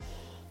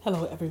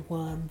Hello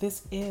everyone,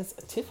 this is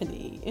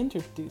Tiffany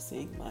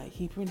introducing my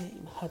Hebrew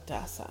name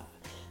Hadassah,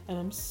 and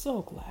I'm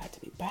so glad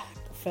to be back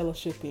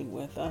fellowshipping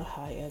with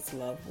Ahaya's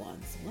loved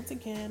ones. Once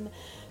again,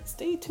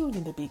 stay tuned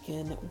in the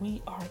beacon.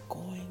 We are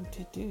going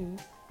to do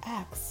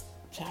Acts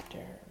chapter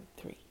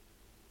 3.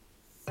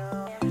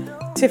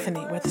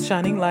 Tiffany with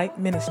Shining Light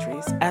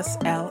Ministries,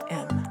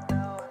 SLM.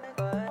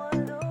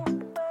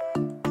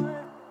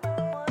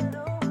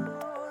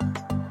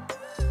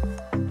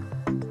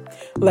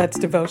 Let's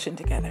devotion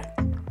together.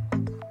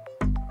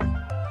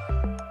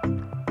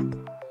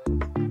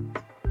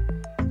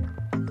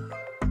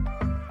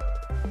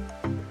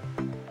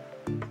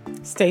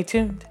 Stay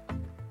tuned.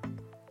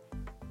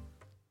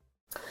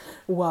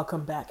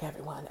 Welcome back,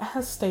 everyone.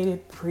 As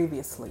stated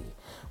previously,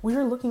 we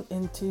are looking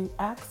into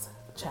Acts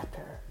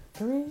chapter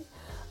 3.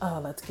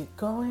 Let's get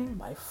going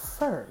by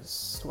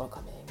first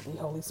welcoming the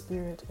Holy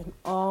Spirit and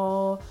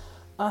all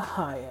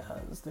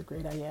Ahayas, the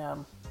great I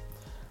am,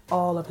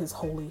 all of his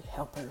holy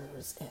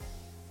helpers in.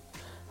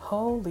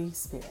 Holy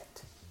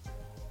Spirit.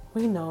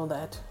 We know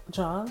that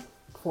John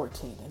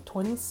 14 and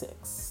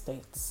 26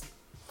 states,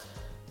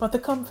 "But the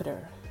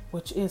Comforter,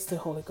 which is the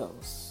Holy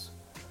Ghost,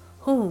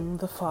 whom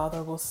the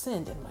Father will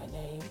send in my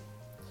name,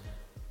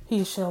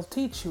 he shall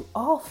teach you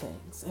all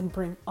things and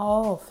bring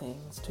all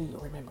things to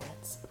your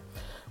remembrance,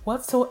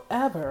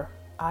 whatsoever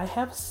I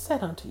have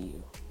said unto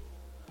you,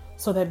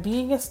 so that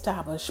being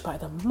established by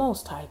the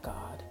Most High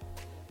God,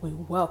 we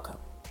welcome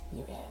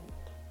you in."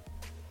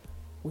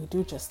 We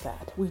do just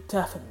that. We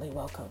definitely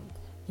welcome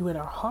you in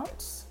our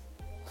hearts,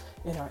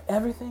 in our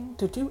everything,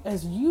 to do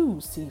as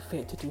you see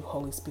fit to do,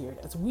 Holy Spirit,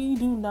 as we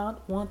do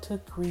not want to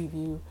grieve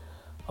you,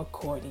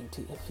 according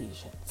to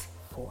Ephesians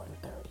 4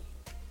 and 30.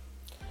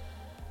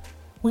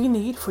 We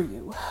need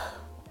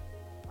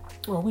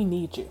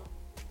you,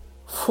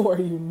 for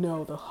you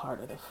know the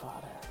heart of the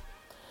Father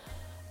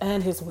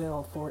and his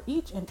will for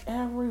each and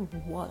every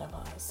one of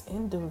us,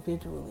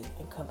 individually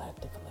and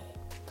collectively.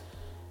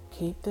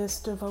 Keep this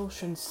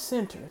devotion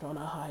centered on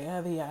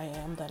Ahaya, the I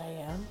am that I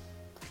am,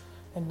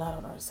 and not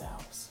on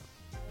ourselves.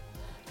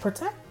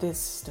 Protect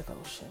this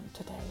devotion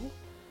today,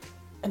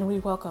 and we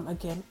welcome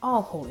again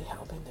all holy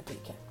help in the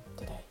beacon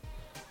today,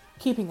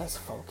 keeping us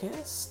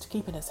focused,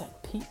 keeping us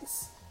at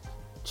peace,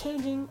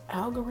 changing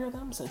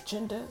algorithms,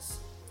 agendas,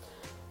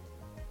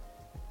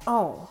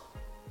 all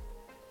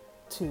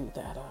to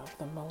that of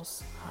the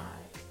Most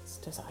High's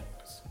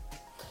desires.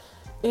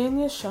 In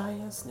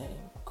Yeshua's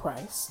name,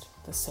 Christ,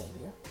 the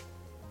Savior,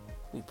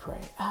 we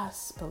pray,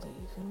 ask,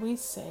 believe, and we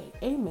say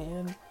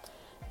amen,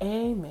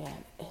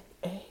 amen, and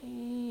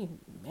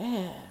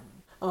amen.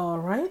 All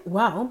right,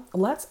 well,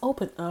 let's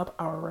open up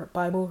our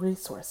Bible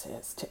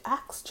resources to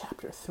Acts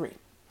chapter 3.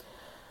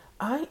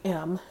 I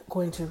am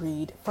going to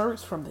read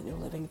first from the New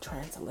Living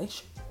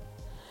Translation,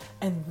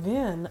 and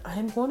then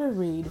I'm going to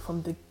read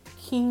from the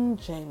King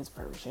James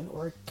Version,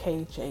 or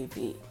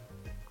KJV.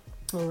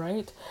 All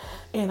right,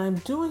 and I'm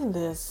doing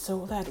this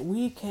so that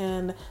we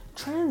can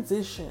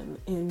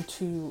transition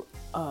into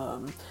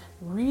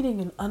reading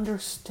and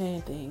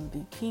understanding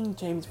the King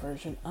James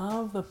Version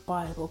of the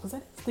Bible, because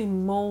that is the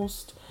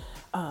most,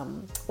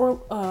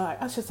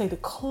 I should say the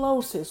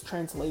closest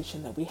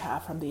translation that we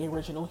have from the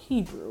original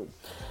Hebrew,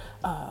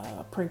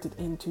 printed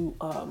into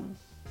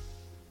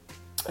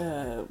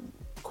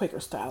Quaker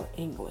style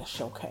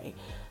English, okay?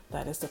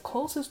 That is the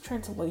closest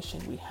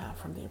translation we have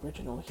from the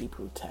original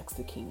Hebrew text,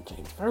 the King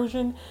James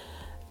Version.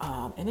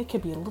 And it can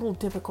be a little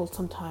difficult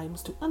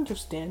sometimes to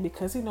understand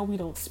because, we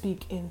don't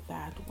speak in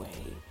that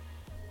way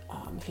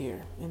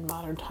here in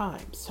modern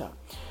times. So,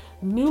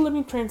 New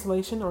Living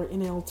Translation, or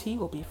NLT,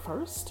 will be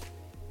first.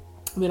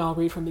 Then I'll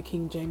read from the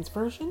King James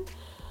Version.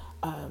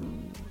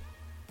 And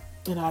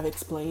I've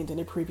explained in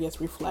a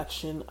previous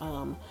reflection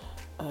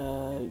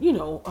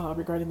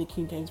regarding the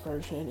King James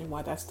Version and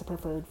why that's the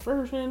preferred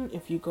version.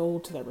 If you go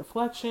to that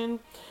reflection,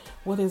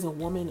 what is a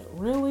woman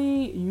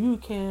really? You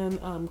can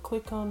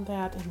click on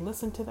that and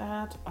listen to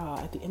that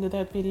at the end of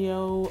that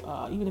video.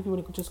 Even if you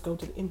want to just go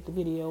to the end of the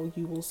video,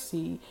 you will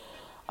see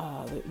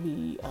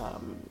the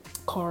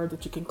card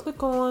that you can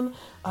click on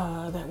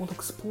that will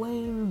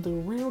explain the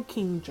real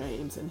King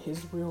James and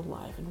his real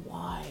life and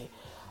why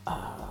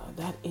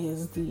that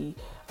is the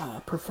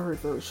preferred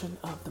version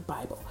of the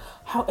Bible.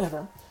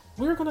 However,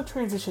 we're going to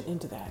transition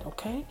into that,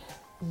 okay?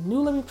 New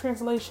Living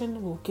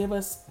Translation will give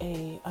us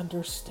a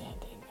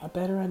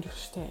better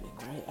understanding,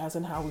 right? As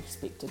in how we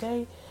speak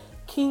today.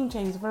 King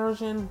James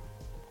Version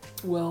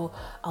will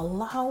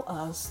allow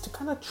us to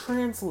kind of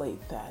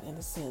translate that, in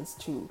a sense,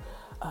 to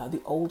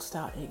the old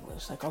style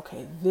English. Like,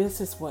 okay, this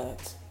is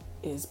what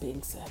is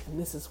being said, and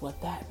this is what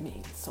that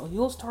means. So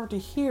you'll start to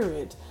hear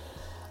it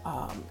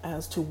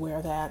as to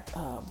where that,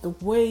 the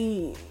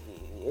way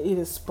it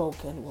is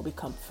spoken will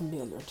become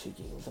familiar to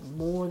you the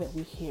more that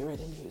we hear it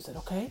and use it,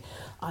 okay?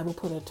 I will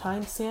put a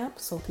timestamp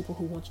so people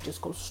who want to just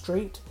go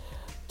straight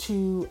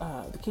to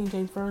the King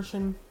James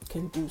Version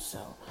can do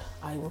so.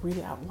 I will read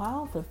it out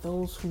loud for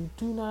those who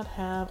do not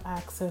have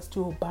access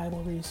to a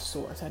Bible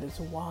resource. That is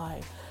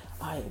why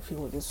I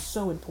feel it is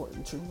so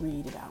important to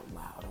read it out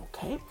loud,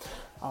 okay?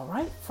 All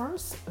right,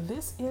 first,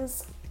 this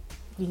is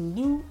the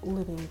New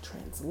Living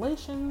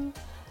Translation,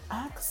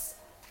 Acts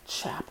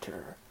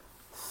chapter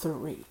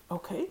 3,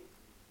 okay?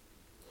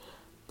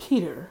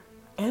 Peter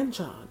and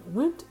John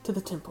went to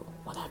the temple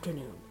one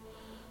afternoon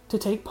to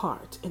take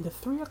part in the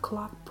 3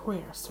 o'clock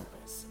prayer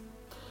service.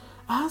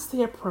 As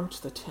they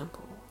approached the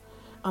temple,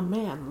 a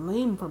man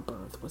lame from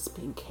birth was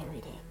being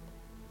carried in.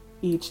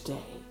 Each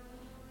day,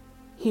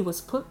 he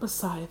was put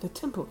beside the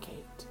temple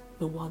gate,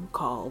 the one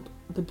called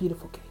the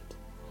Beautiful Gate,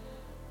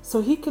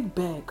 so he could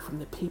beg from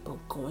the people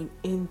going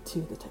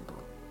into the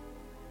temple.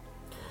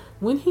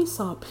 When he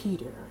saw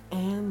Peter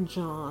and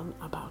John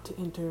about to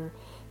enter,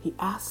 he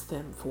asked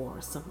them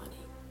for some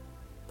money.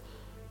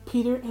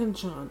 Peter and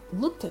John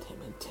looked at him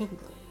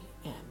intently,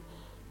 and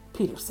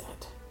Peter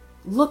said,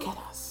 "Look at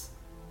us."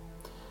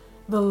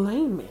 The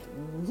lame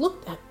man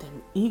looked at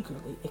them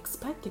eagerly,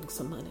 expecting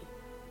some money.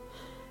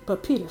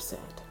 But Peter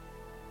said,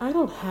 "I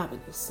don't have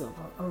any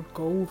silver or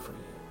gold for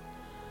you,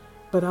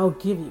 but I'll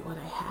give you what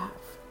I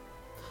have.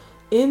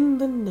 In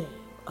the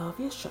name of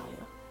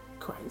Yeshua,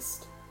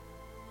 Christ,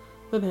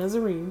 the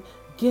Nazarene,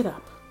 get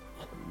up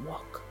and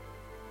walk."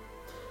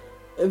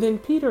 Then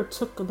Peter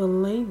took the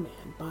lame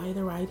man by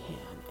the right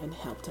hand and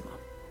helped him up.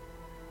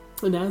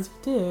 And as he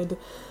did,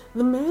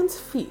 the man's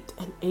feet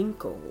and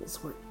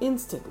ankles were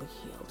instantly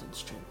healed and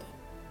strengthened.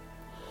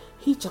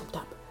 He jumped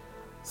up,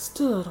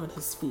 stood on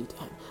his feet,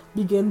 and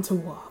began to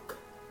walk.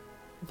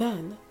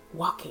 Then,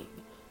 walking,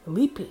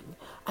 leaping,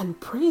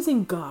 and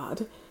praising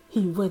God,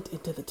 he went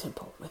into the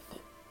temple with them.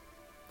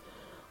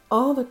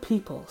 All the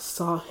people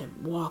saw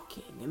him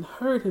walking and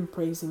heard him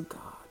praising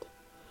God.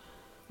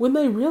 When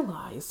they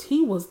realized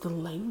he was the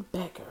lame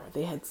beggar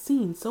they had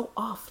seen so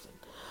often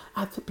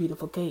at the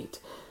Beautiful Gate,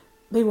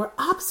 they were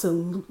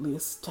absolutely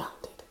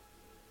astounded.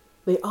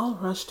 They all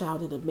rushed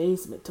out in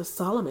amazement to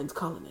Solomon's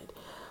colonnade,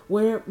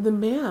 where the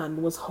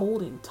man was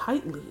holding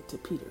tightly to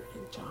Peter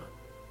and John.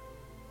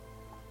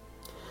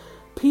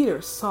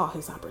 Peter saw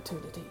his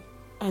opportunity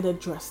and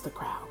addressed the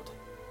crowd.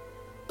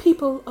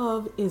 "People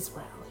of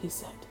Israel," he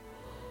said,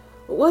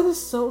 "what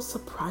is so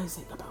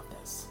surprising about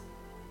this?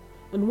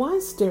 And why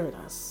stare at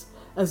us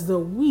as though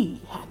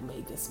we had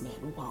made this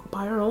man walk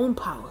by our own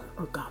power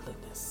or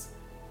godliness?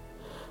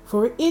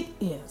 For it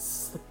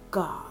is the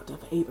God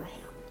of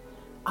Abraham,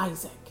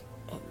 Isaac,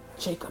 and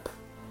Jacob,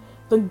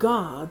 the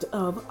God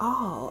of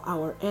all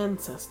our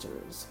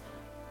ancestors,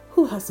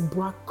 who has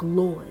brought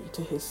glory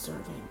to his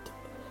servant,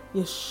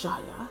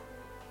 Yeshua,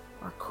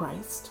 or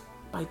Christ,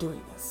 by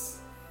doing this.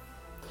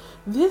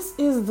 This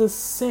is the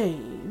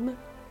same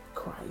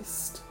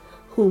Christ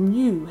whom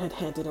you had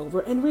handed over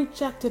and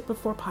rejected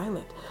before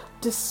Pilate,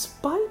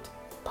 despite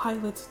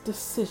Pilate's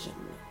decision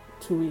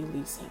to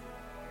release him.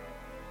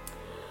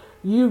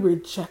 You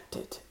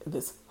rejected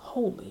this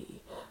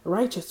holy,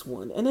 righteous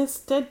one and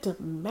instead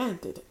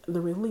demanded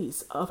the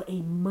release of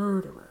a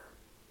murderer.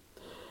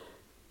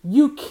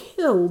 You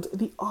killed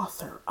the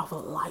author of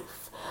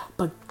life,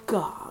 but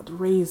God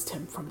raised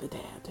him from the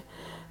dead,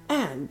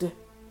 and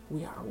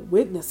we are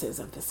witnesses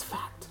of this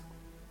fact.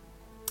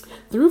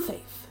 Through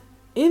faith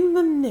in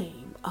the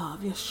name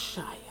of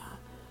Yeshua,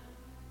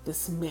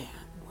 this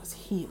man was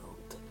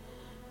healed,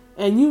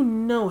 and you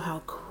know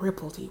how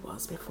crippled he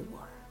was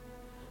before.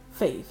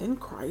 Faith in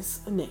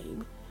Christ's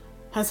name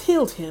has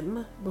healed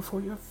him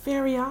before your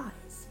very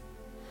eyes.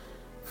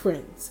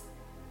 Friends,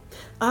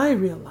 I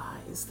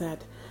realize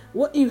that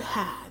what you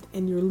had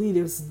and your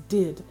leaders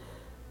did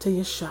to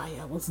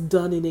Yeshua was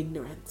done in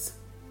ignorance,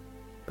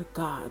 but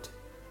God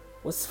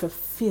was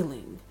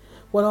fulfilling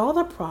what all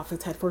the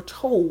prophets had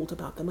foretold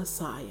about the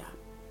Messiah,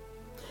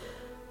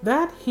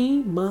 that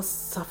he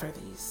must suffer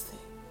these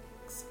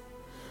things.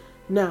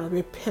 Now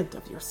repent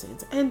of your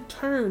sins and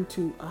turn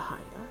to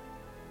Ahiah,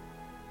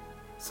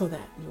 so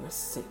that your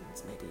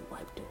sins may be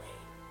wiped away.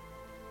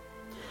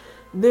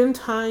 Then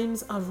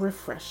times of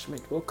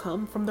refreshment will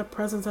come from the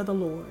presence of the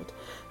Lord,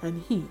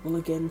 and he will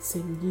again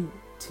send you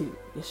to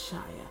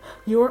Yeshua,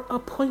 your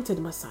appointed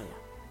Messiah.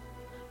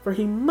 For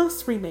he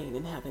must remain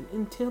in heaven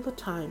until the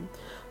time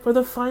for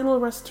the final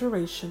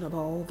restoration of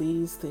all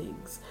these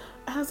things,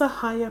 as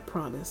Ahiah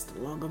promised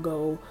long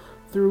ago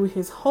through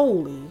his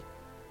holy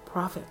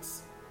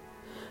prophets.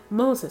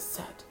 Moses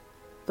said,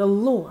 "The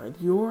Lord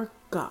your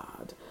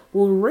God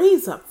will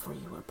raise up for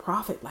you a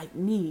prophet like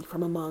me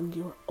from among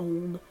your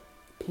own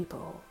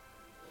people.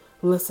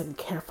 Listen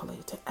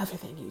carefully to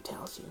everything he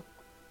tells you."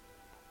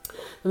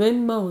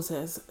 Then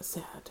Moses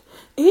said,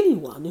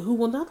 "Anyone who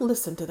will not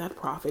listen to that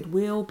prophet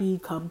will be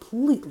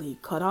completely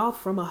cut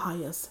off from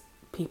Ahiah's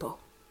people."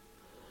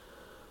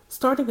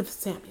 Starting with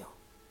Samuel,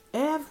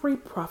 every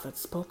prophet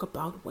spoke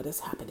about what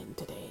is happening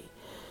today.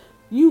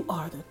 You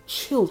are the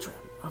children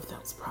of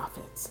those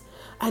prophets,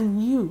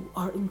 and you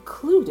are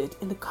included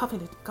in the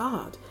covenant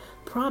God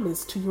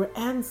promised to your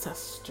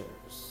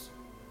ancestors.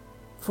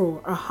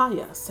 For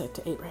Ahiah said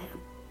to Abraham,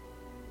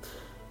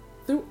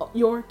 "Through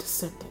your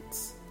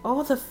descendants,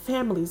 all the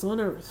families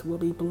on earth will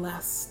be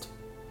blessed."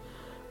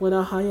 When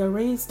Ahiah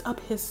raised up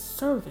his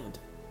servant,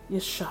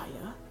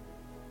 Yeshua,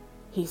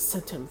 he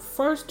sent him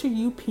first to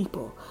you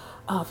people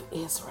of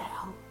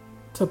Israel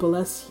to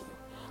bless you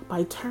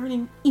by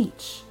turning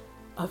each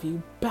of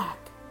you back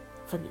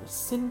from your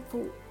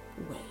sinful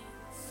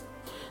ways.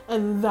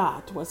 And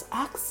that was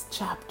Acts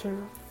chapter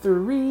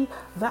 3.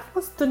 That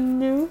was the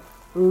New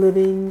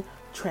Living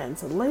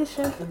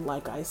Translation. And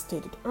like I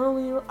stated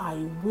earlier, I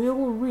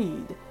will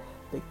read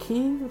the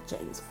King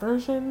James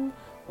Version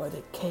or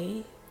the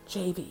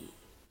KJV.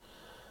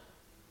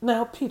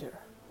 Now Peter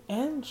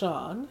and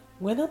John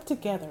went up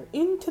together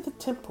into the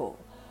temple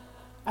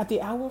at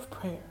the hour of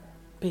prayer,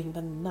 being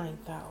the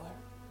 9th hour.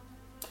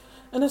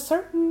 And a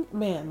certain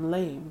man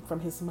lame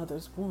from his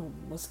mother's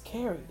womb was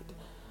carried,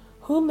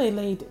 whom they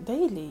laid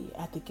daily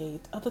at the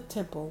gate of the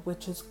temple,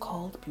 which is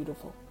called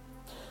Beautiful,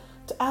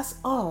 to ask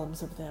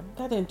alms of them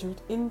that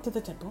entered into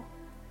the temple,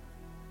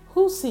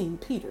 who, seeing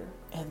Peter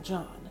and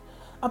John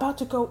about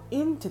to go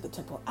into the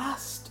temple,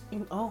 asked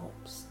in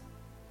alms.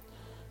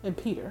 And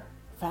Peter,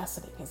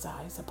 fastening his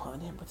eyes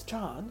upon him with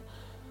John,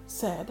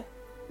 said,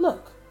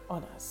 Look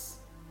on us.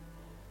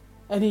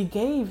 And he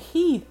gave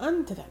heed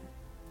unto them,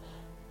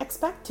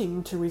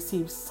 expecting to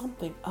receive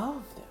something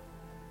of them.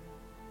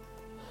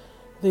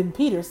 Then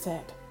Peter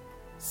said,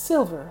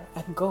 Silver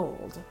and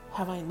gold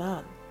have I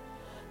none,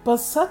 but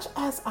such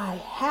as I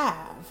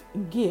have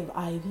give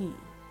I thee.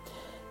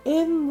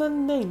 In the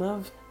name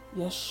of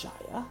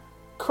Yeshua,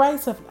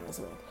 Christ of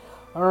Nazareth,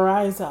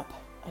 arise up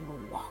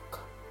and walk.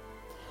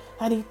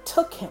 And he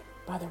took him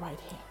by the right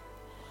hand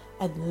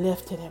and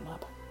lifted him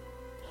up.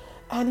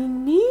 And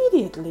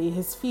immediately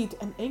his feet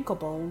and ankle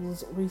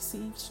bones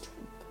received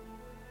strength.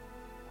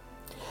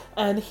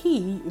 And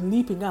he,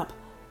 leaping up,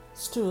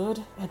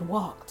 stood and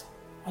walked,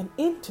 and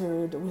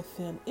entered with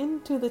them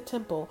into the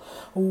temple,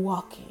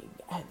 walking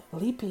and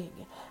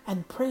leaping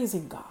and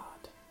praising God.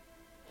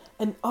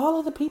 And all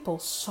of the people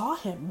saw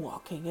him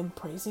walking and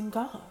praising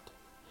God.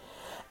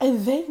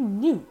 And they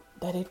knew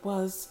that it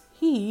was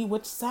he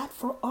which sat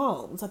for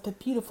alms at the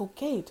beautiful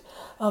gate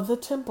of the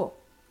temple.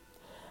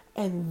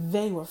 And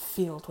they were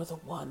filled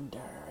with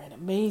wonder and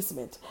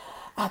amazement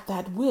at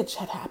that which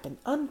had happened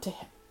unto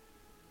him.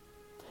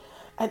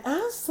 And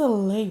as the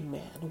lame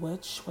man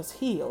which was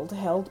healed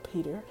held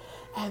Peter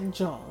and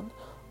John,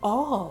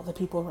 all the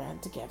people ran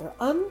together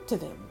unto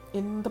them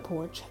in the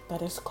porch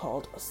that is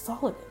called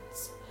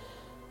Solomon's,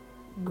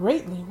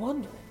 greatly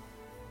wondering.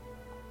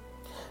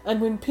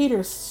 And when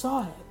Peter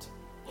saw it,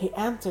 he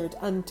answered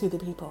unto the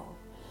people,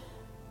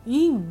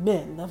 Ye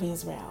men of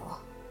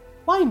Israel,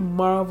 why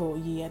marvel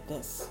ye at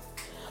this?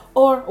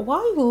 Or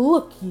why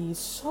look ye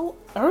so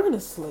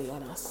earnestly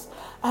on us,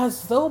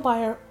 as though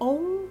by our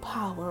own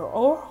power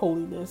or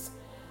holiness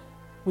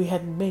we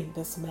had made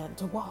this man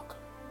to walk?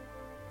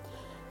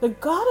 The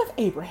God of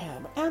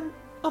Abraham and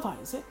of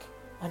Isaac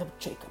and of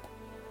Jacob,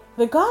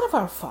 the God of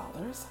our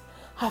fathers,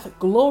 hath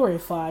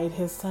glorified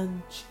his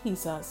Son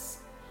Jesus,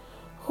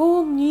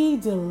 whom ye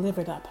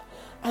delivered up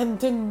and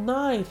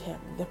denied him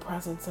the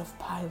presence of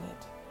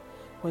Pilate,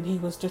 when he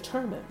was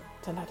determined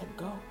to let him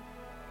go.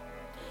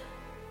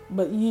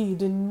 But ye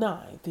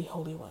denied the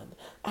Holy One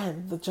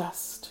and the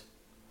just,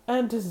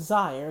 and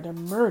desired a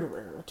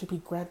murderer to be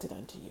granted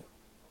unto you.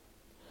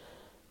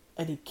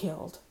 And he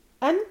killed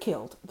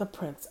the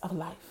Prince of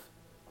Life,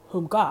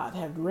 whom God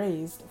had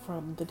raised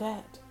from the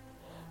dead,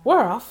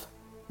 whereof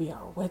we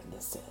are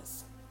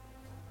witnesses.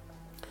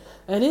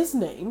 And his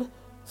name,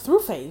 through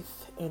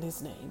faith in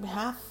his name,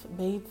 hath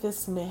made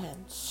this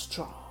man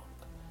strong,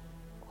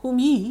 whom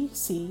ye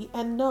see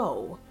and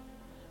know.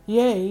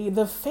 Yea,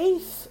 the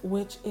faith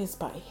which is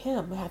by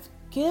him hath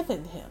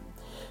given him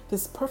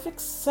this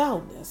perfect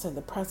soundness in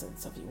the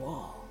presence of you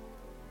all.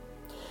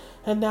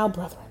 And now,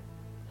 brethren,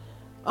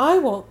 I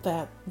wot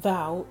that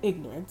thou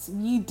ignorance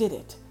ye did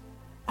it,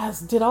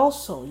 as did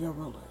also your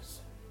rulers.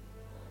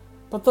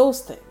 But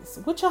those things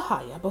which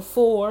Ahiah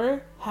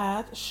before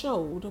had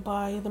showed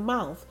by the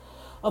mouth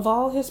of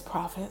all his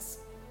prophets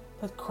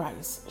that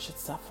Christ should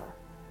suffer,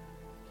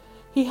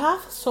 he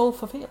hath so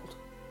fulfilled.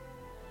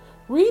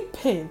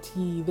 Repent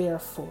ye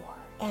therefore,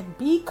 and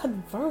be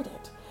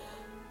converted,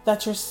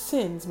 that your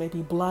sins may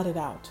be blotted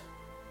out,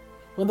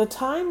 when the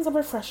times of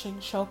refreshing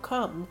shall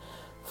come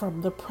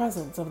from the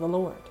presence of the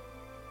Lord.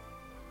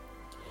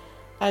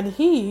 And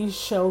he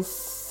shall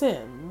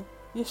send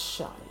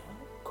Yeshua,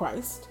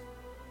 Christ,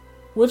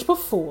 which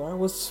before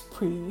was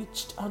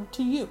preached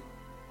unto you,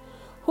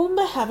 whom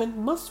the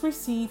heaven must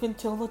receive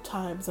until the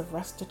times of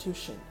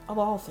restitution of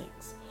all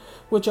things,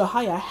 which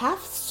Ahiah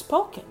hath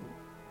spoken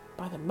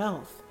by the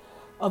mouth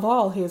of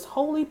all his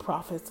holy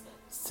prophets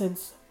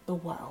since the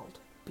world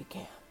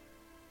began.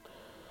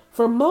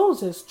 For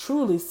Moses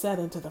truly said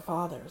unto the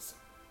fathers,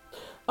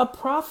 A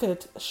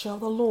prophet shall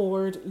the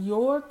Lord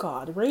your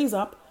God raise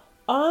up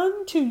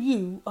unto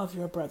you of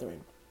your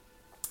brethren,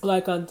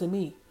 like unto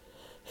me.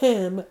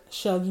 Him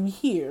shall you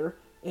hear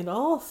in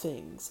all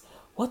things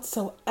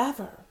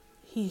whatsoever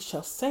he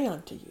shall say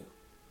unto you.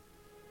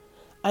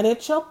 And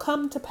it shall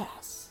come to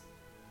pass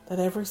that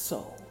every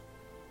soul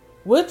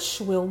which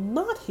will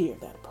not hear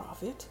that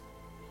prophet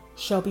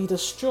shall be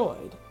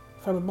destroyed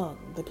from among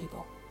the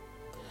people.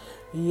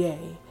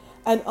 Yea,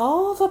 And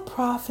all the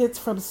prophets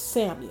from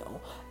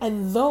Samuel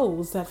and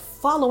those that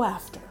follow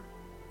after,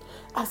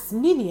 as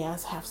many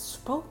as have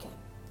spoken,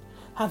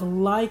 have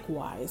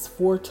likewise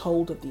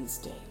foretold of these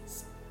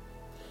days.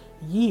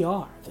 Ye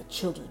are the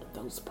children of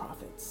those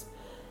prophets,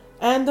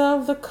 and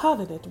of the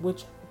covenant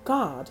which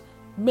God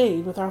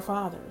made with our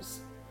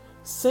fathers,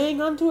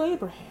 saying unto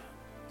Abraham,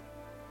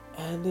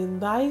 and in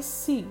thy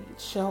seed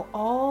shall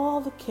all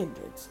the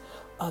kindreds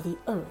of the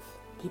earth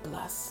be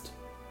blessed.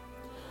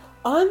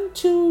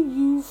 Unto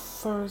you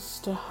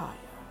first Ahiah,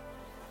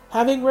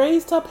 having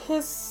raised up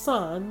his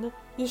son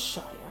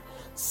Yeshua,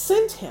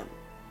 sent him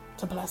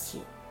to bless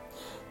you,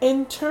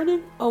 in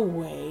turning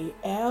away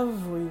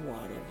every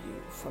one of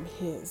you from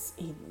his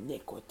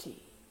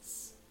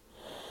iniquities.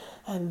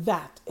 And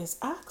that is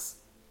Acts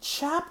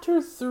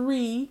chapter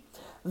 3.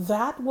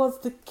 That was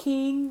the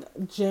King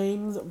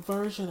James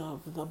Version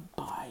of the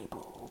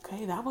Bible.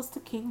 Okay, that was the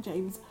King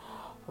James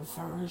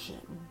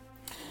Version.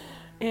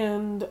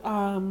 And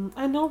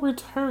I know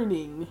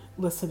returning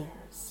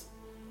listeners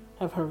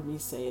have heard me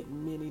say it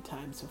many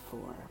times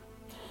before,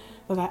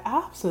 that I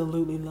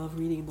absolutely love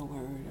reading the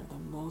Word of the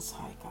Most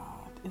High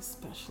God,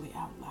 especially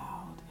out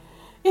loud.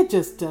 It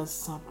just does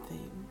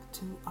something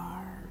to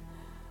our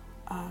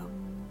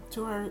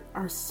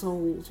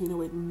souls. You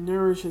know, it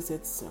nourishes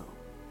it so.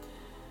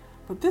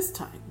 But this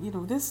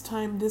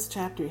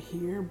chapter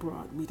here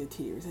brought me to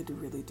tears. It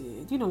really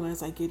did. You know,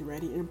 as I get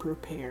ready and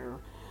prepare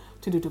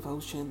to do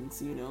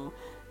devotions, you know,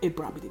 it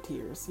brought me to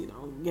tears. You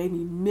know, gave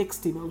me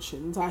mixed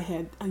emotions. I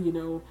had,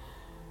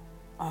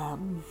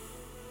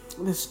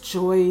 this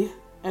joy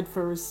at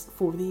first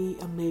for the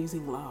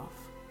amazing love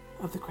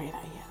of the great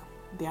I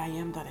am, the I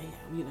am that I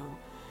am, you know,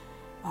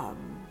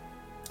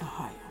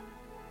 Ahiah.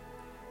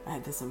 I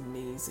had this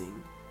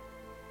amazing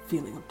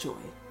feeling of joy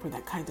for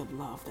that kind of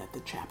love that the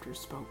chapter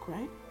spoke,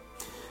 right?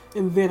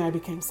 And then I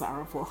became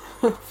sorrowful,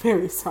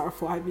 very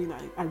sorrowful. I mean,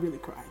 I really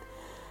cried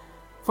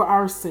for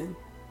our sin.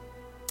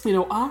 You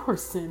know, our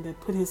sin that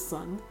put his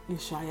son,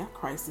 Yeshua,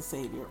 Christ the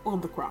Savior, on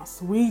the cross.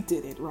 We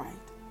did it, right?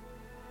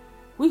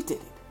 We did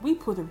it. We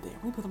put him there.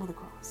 We put him on the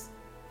cross.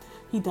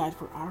 He died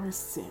for our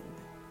sin.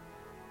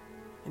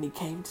 And he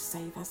came to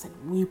save us, and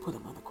we put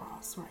him on the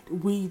cross, right?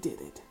 We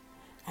did it.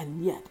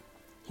 And yet,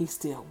 he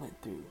still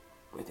went through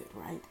with it,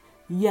 right?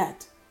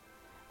 Yet,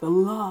 the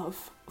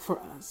love for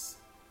us,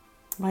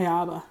 by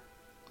Abba,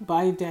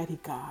 by Daddy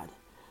God,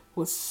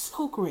 was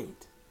so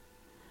great.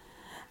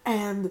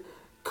 And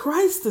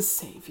Christ the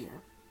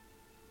Savior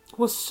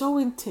was so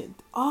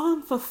intent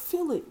on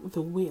fulfilling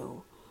the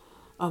will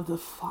of the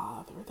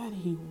Father that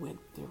he went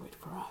through it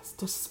for us,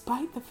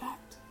 despite the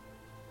fact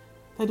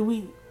that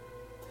we,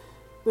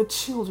 the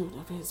children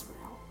of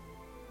Israel,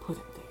 put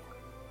him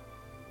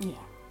there.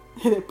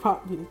 Yeah, and it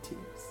brought me to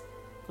tears.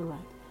 All right,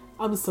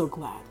 I'm so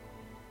glad.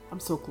 I'm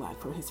so glad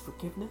for his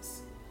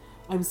forgiveness.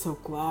 I'm so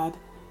glad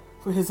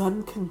for his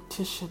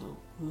unconditional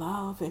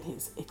love and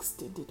his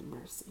extended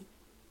mercy.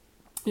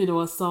 You know,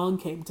 a song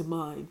came to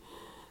mind.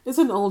 It's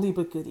an oldie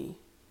but goodie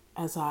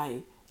as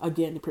I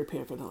again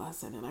prepared for the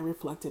lesson, and I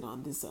reflected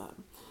on this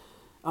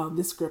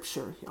this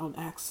scripture on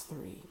Acts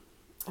 3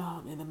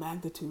 and the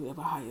magnitude of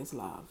Ahiah's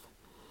love.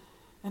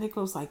 And it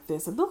goes like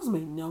this, and those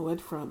may know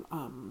it from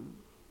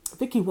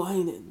Vicki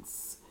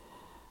Winans.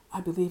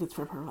 I believe it's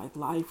from her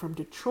Live from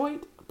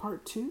Detroit,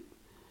 part 2.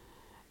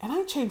 And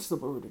I changed the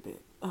words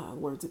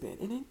a bit,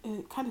 and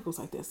it kind of goes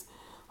like this.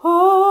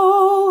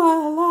 Oh,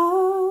 I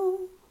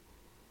love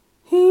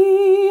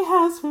he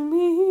has for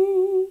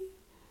me,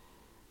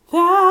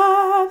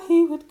 that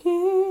he would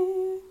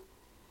give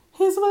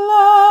his blood.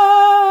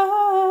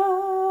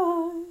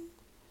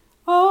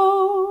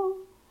 Oh,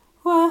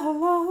 what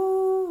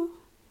love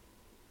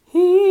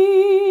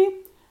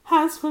he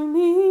has for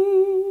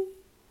me,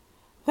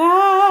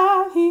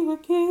 that he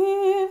would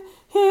give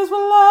his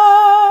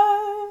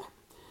blood.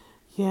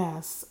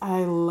 Yes,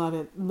 I love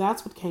it.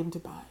 That's what came to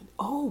mind.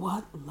 Oh,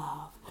 what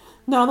love.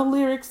 Now, the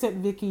lyrics that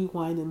Vicki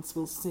Winans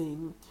will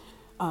sing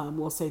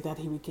will say that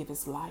he would give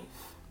his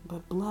life.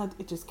 But blood,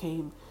 it just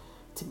came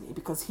to me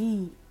because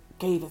he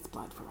gave his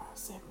blood for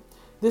us. And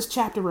this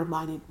chapter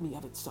reminded me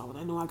of it so. And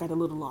I know I got a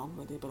little long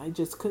with it, but I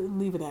just couldn't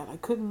leave it at. I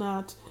could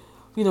not,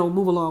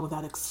 move along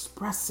without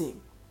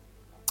expressing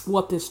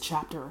what this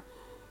chapter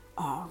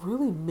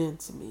really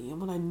meant to me.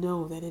 And what I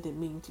know that it did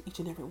mean to each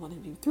and every one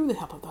of you through the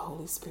help of the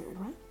Holy Spirit,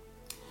 right?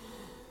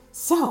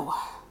 So,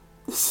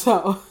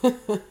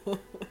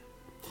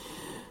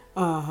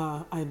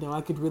 I know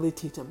I could really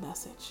teach a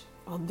message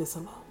on this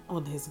alone,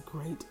 on his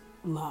great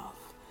love.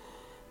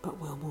 But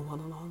we'll move on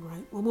along,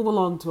 right? We'll move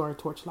along to our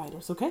torch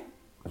lighters, okay?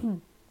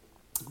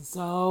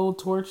 So,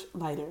 torch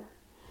lighter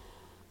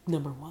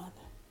number 1.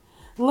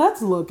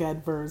 Let's look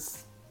at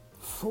verse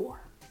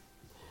 4.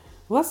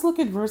 Let's look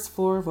at verse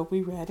 4 of what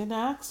we read in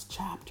Acts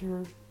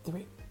chapter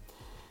 3.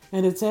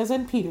 And it says,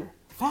 and Peter,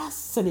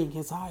 fastening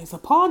his eyes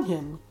upon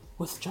him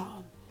with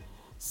John,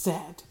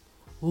 said,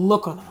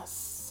 look on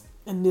us.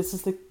 And this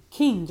is the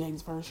King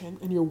James Version,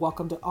 and you're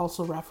welcome to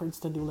also reference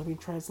the New Living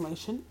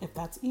Translation if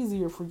that's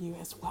easier for you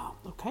as well,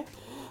 okay?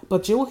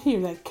 But you'll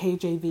hear that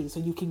KJV so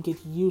you can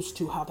get used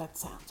to how that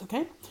sounds,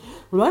 okay?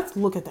 Let's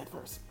look at that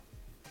verse.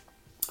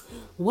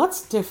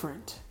 What's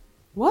different?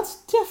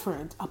 What's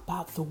different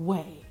about the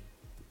way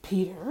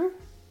Peter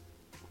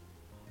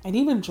and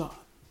even John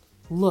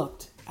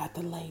looked at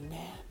the lame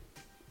man,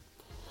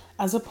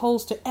 as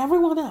opposed to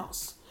everyone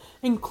else,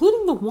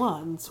 including the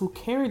ones who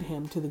carried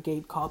him to the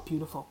gate called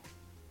Beautiful?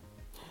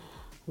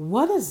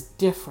 What is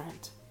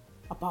different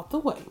about the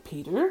way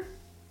Peter,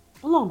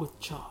 along with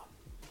John,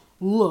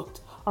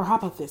 looked, or how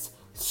about this,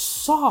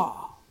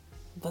 saw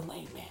the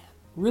lame man,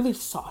 really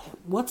saw him?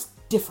 What's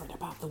different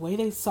about the way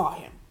they saw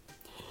him,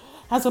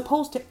 as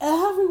opposed to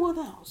everyone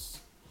else,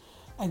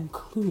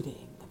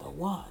 including the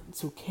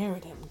ones who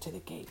carried him to the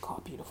gate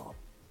called Beautiful?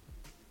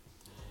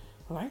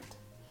 All right?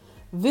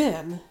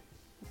 Then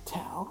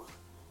tell,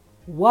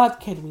 what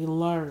can we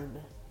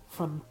learn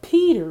from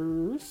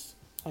Peter's,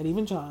 and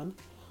even John,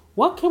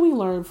 what can we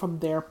learn from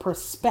their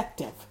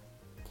perspective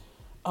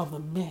of the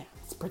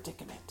man's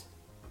predicament?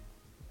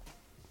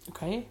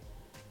 Okay?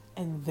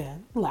 And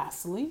then,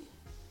 lastly,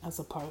 as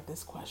a part of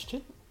this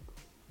question,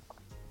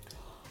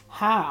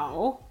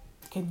 how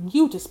can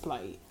you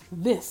display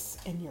this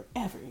in your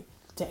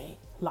everyday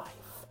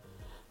life?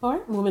 All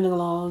right, moving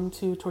along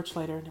to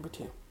Torchlighter number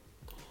 2.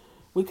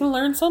 We can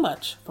learn so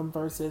much from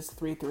verses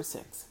 3 through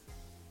 6.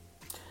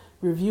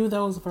 Review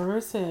those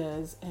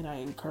verses, and I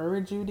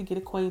encourage you to get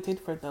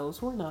acquainted, for those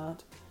who are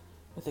not,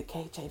 with the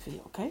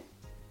KJV, okay?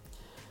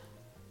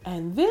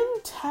 And then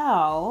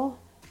tell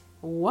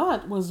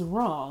what was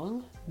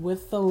wrong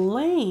with the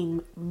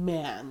lame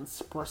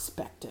man's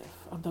perspective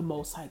of the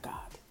Most High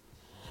God,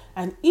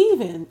 and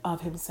even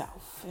of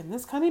himself. And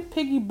this kind of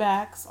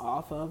piggybacks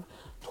off of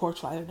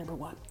Torchlighter number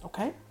 1,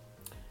 okay?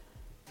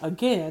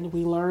 Again,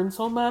 we learn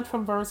so much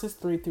from verses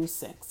 3 through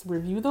 6.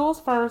 Review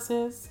those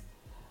verses.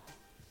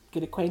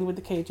 Get acquainted with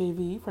the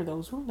KJV for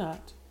those who are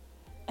not.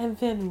 And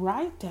then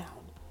write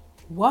down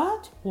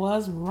what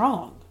was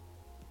wrong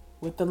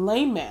with the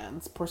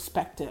layman's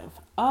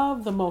perspective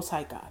of the Most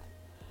High God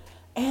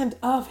and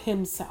of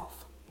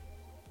himself.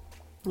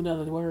 In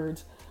other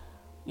words,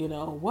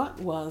 what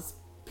was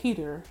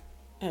Peter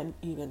and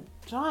even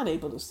John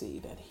able to see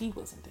that he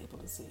wasn't able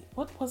to see?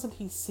 What wasn't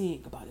he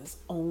seeing about his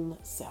own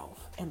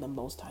self and the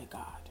Most High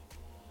God?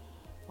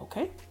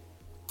 Okay,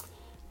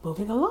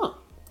 moving along.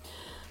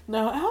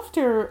 Now,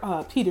 after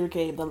Peter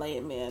gave the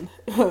lame man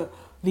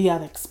the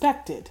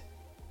unexpected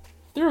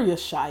through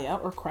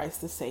Yeshua, or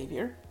Christ the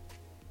Savior,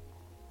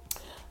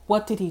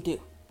 what did he do?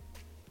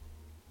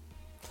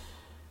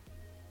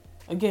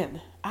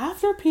 Again,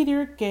 after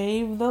Peter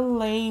gave the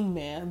lame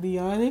man the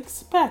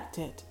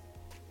unexpected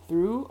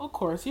through, of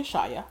course,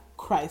 Yeshua,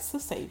 Christ the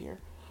Savior,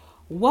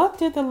 what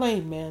did the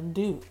lame man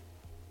do?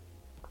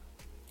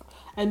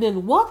 And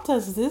then what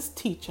does this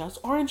teach us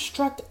or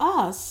instruct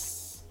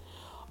us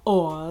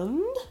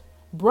on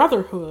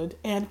brotherhood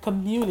and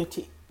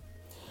community?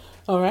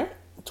 All right,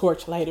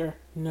 Torchlighter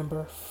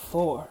number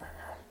 4.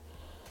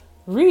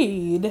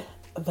 Read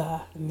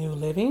the New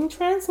Living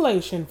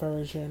Translation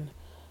version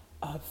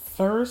of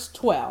verse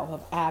 12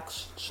 of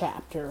Acts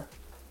chapter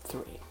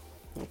 3.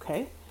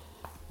 Okay,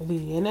 the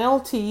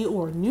NLT,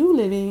 or New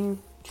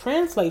Living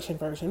Translation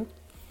version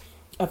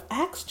of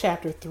Acts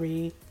chapter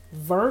 3,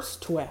 verse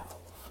 12.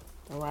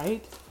 All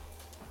right,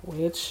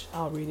 which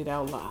I'll read it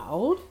out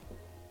loud.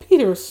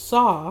 Peter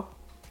saw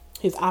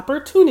his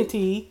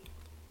opportunity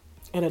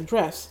and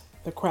addressed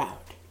the crowd.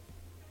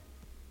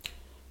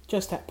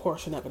 Just that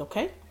portion of it,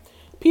 okay?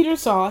 Peter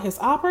saw his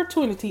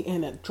opportunity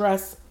and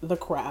addressed the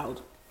crowd.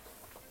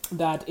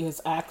 That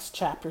is Acts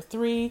chapter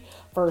 3,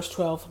 verse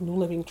 12, New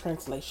Living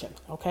Translation,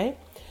 okay?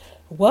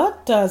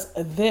 What does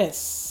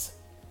this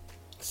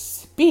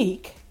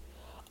speak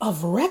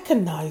of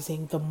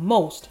recognizing the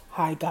Most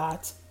High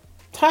God's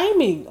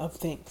timing of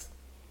things?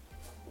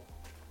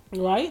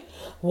 Right?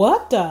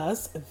 What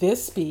does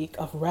this speak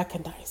of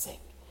recognizing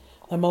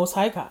the Most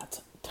High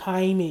God's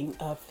timing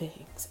of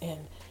things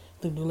in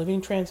the New Living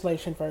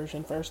Translation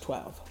version, verse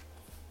 12?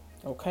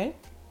 Okay?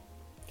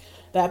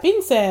 That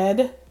being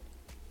said,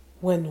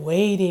 when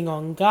waiting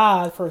on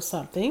God for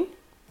something,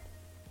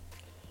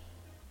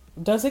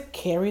 does it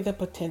carry the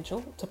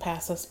potential to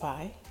pass us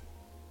by?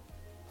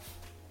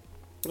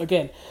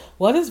 Again,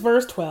 what is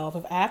verse 12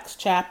 of Acts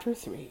chapter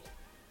 3?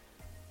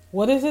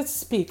 What does it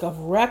speak of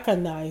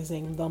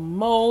recognizing the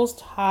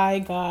Most High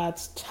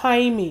God's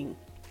timing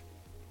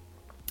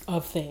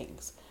of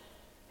things?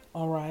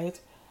 All right.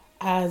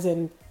 As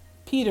in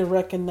Peter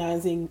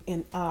recognizing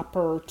an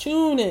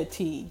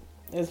opportunity,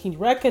 as he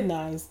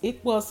recognized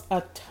it was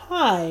a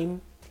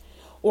time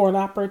or an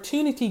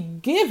opportunity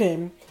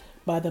given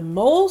by the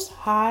Most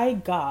High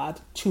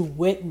God to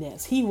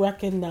witness. He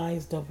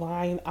recognized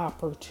divine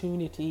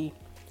opportunity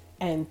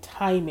and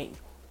timing.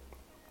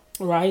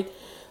 Right?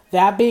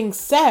 That being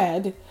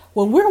said,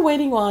 when we're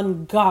waiting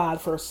on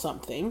God for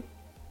something,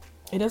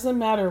 it doesn't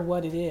matter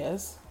what it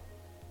is.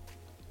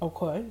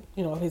 Okay,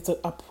 if it's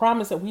a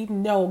promise that we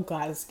know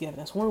God has given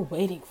us, we're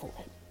waiting for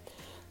it.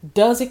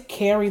 Does it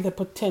carry the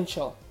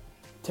potential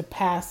to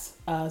pass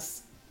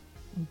us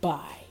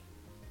by?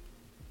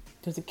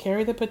 Does it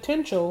carry the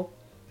potential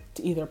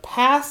to either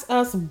pass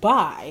us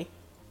by,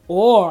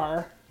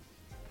 or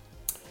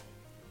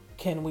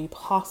can we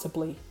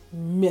possibly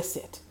miss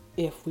it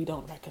if we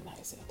don't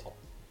recognize it?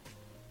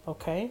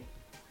 Okay.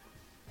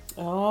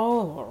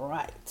 All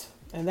right.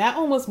 And that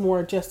one was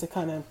more just to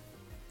kind of,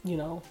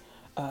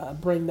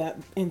 bring that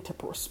into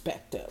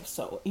perspective.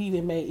 So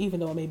even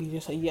though it may be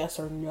just a yes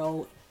or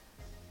no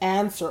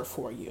answer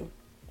for you,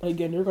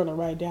 again, you're going to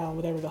write down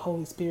whatever the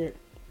Holy Spirit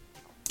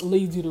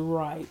leads you to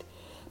write.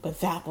 But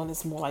that one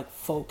is more like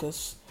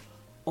focus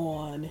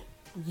on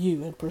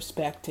you and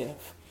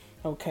perspective.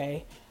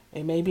 Okay.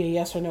 It may be a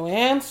yes or no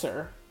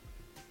answer,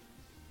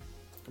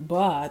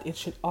 but it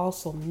should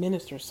also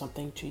minister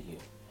something to you.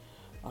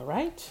 All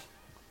right.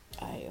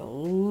 I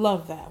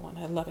love that one.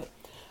 I love it.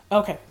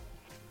 Okay.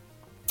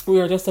 We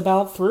are just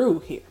about through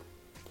here.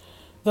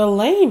 The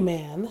lame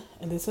man,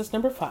 and this is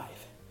number 5.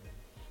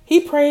 He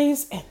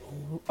praised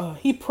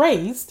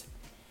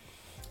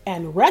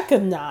and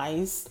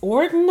recognized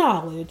or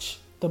acknowledged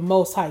the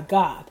Most High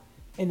God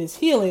in his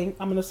healing.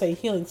 I'm going to say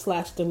healing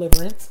 /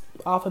 deliverance.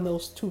 Often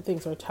those two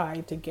things are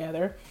tied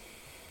together,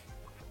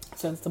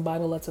 since the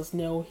Bible lets us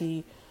know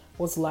he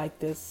was like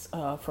this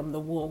from the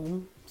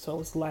womb. So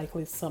it's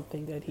likely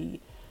something that he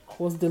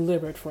was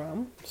delivered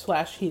from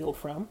 / healed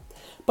from.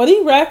 But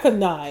he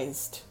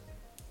recognized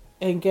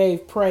and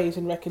gave praise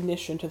and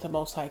recognition to the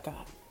Most High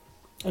God.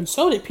 And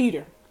so did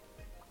Peter.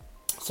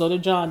 So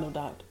did John, no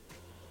doubt.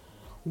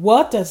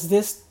 What does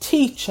this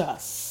teach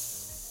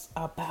us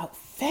about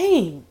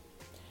fame,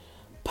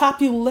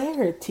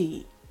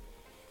 popularity,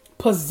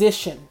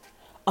 position,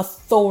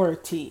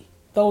 authority,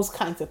 those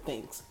kinds of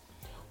things?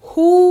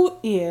 Who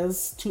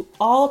is to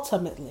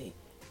ultimately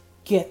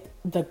get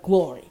the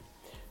glory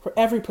for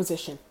every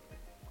position,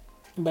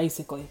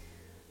 basically,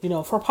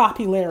 for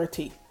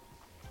popularity,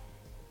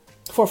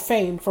 for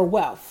fame, for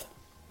wealth,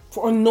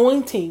 for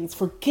anointings,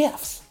 for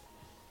gifts?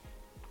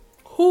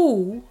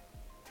 Who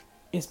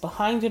is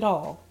behind it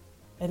all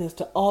and is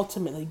to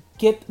ultimately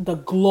get the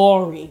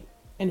glory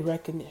and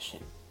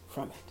recognition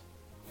from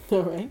it?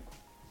 All right.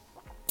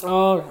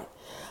 All right.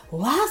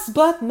 Last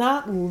but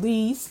not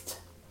least,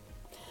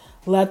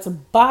 let's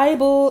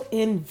Bible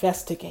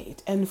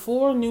investigate. And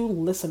for new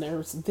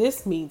listeners,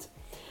 this means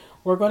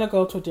we're going to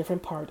go to a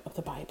different part of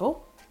the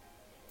Bible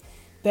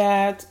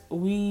that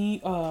we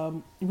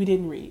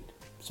didn't read.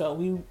 So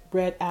we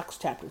read Acts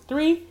chapter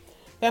 3.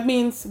 That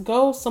means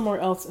go somewhere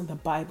else in the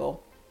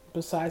Bible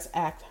besides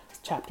Acts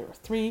chapter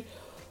 3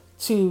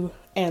 to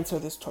answer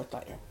this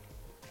torchlighter.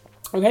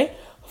 Okay?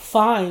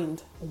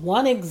 Find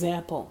one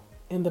example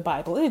in the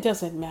Bible. It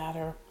doesn't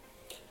matter.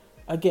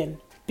 Again,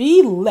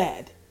 be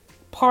led,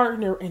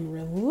 partner in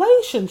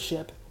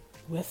relationship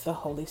with the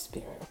Holy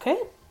Spirit. Okay?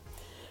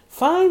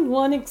 Find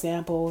one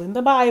example in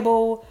the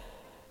Bible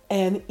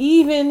and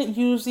even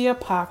use the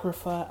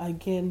Apocrypha.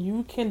 Again,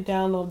 you can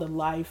download the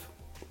Life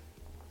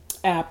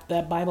app,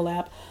 that Bible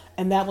app,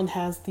 and that one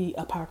has the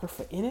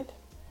Apocrypha in it.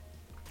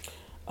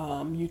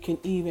 You can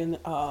even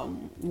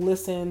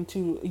listen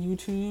to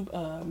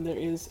YouTube. There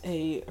is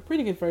a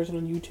pretty good version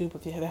on YouTube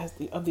that has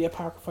of the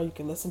Apocrypha. You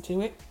can listen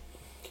to it.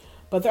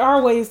 But there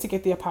are ways to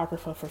get the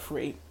Apocrypha for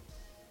free.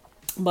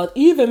 But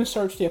even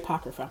search the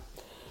Apocrypha.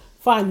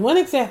 Find one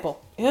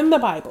example in the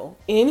Bible,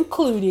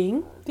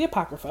 including the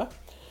Apocrypha,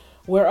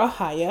 where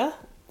Ahiah,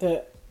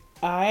 the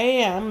I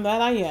am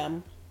that I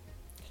am,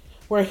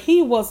 where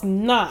he was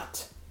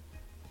not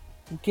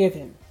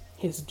given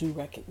his due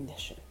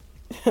recognition.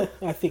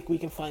 I think we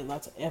can find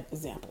lots of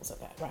examples of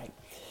that, right?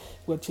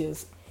 Which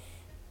is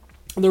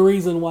the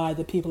reason why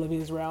the people of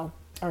Israel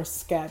are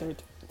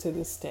scattered to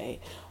this day.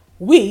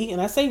 We,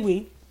 and I say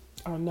we,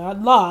 are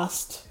not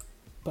lost,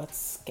 but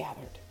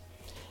scattered.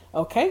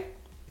 Okay?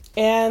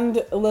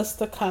 And list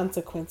the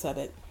consequence of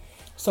it.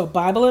 So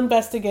Bible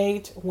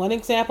investigate. One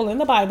example in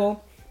the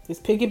Bible. This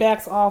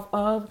piggybacks off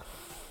of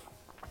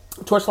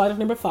Torchlight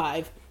number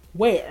 5,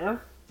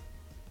 where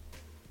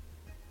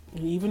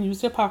you even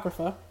use the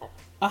Apocrypha.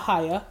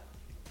 Ahiah,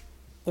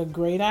 the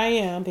great I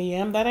am, the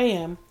am that I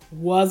am,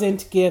 was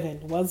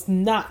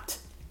not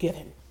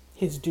given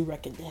his due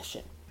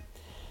recognition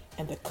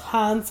and the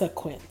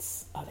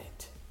consequence of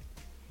it.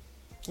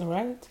 All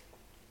right?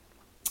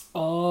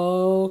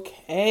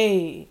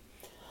 Okay.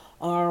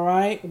 All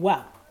right.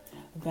 Well,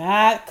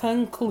 that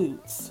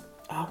concludes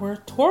our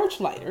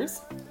torchlighters.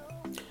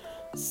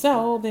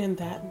 So then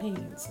that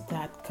means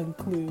that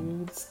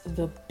concludes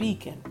the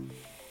beacon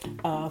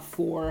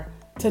for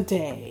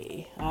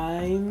today.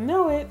 I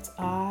know it.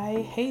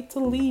 I hate to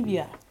leave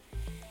you,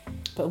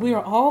 but we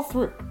are all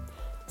through.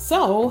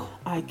 So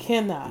I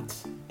cannot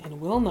and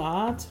will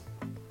not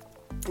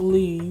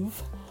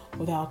leave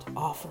without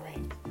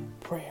offering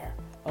prayer.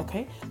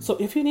 Okay? So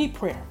if you need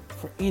prayer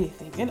for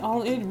anything,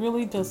 it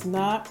really does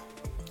not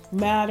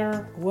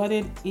matter what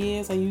it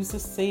is. I used to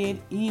say it,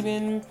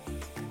 even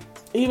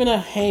a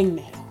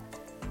hangnail.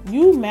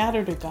 You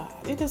matter to God.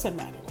 It doesn't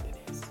matter what it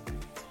is.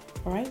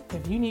 All right?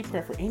 If you need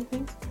prayer for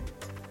anything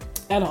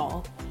at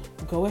all,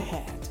 go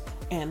ahead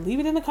and leave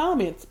it in the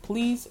comments.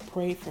 Please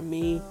pray for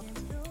me.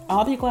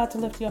 I'll be glad to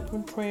lift you up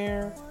in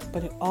prayer,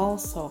 but it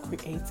also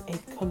creates a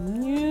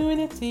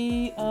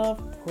community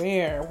of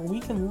prayer where we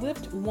can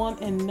lift one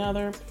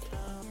another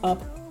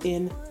up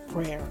in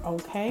prayer,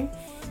 okay?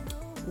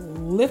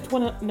 Lift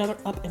one another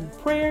up in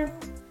prayer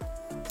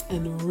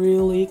and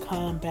really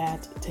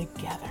combat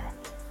together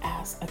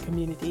as a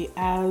community,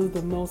 as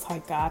the Most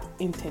High God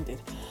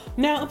intended.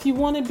 Now, if you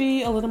want to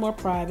be a little more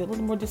private, a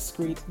little more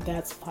discreet,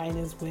 that's fine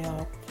as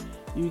well.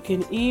 You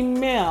can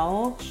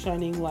email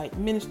Shining Light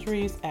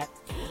Ministries at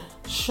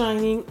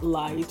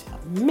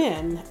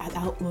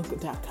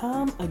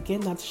shininglightmin@outlook.com.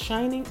 Again, that's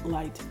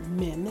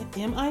shininglightmin,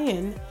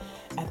 M-I-N,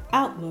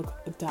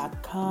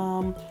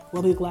 @outlook.com.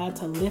 We'll be glad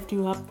to lift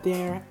you up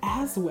there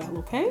as well,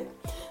 okay?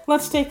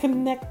 Let's stay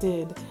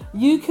connected.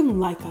 You can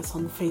like us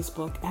on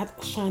Facebook at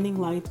Shining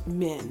Light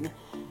Min.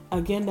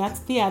 Again, that's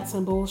the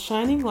 @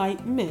 Shining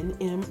Light Min,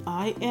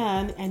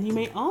 M-I-N, and you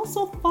may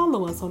also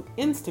follow us on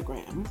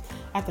Instagram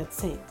at that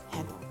same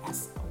handle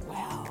as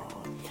well.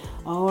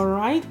 All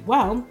right,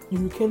 well,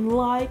 you can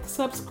like,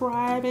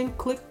 subscribe, and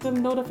click the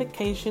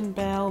notification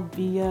bell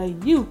via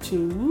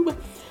YouTube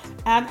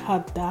at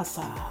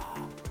Hadassah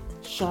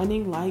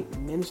Shining Light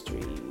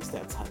Ministries.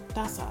 That's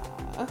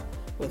Hadassah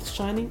with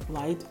Shining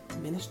Light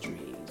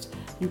Ministries.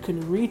 You can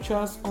reach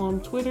us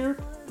on Twitter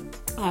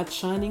at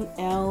Shining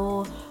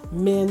L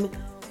Min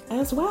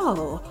as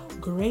well.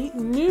 Great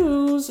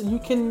news! You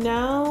can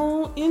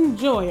now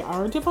enjoy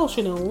our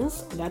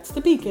devotionals, that's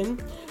the Beacon,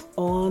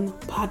 on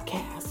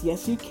podcast.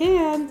 Yes, you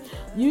can.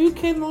 You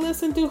can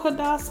listen to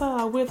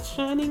Hadassah with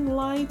Shining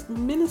Light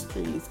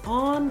Ministries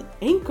on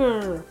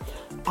Anchor,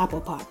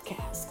 Apple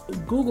Podcasts,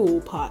 Google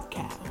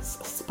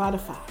Podcasts,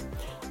 Spotify,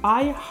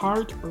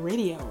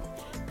 iHeartRadio,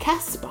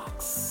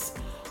 Castbox,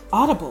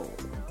 Audible,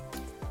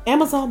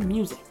 Amazon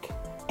Music,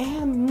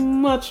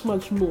 and much,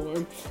 much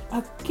more.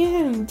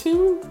 Again,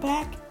 tune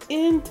back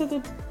into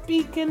the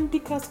Beacon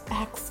because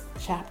Acts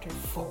chapter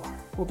 4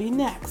 will be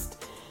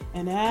next.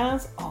 And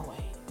as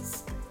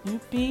always, you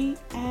be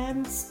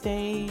and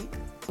stay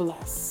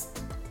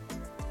blessed.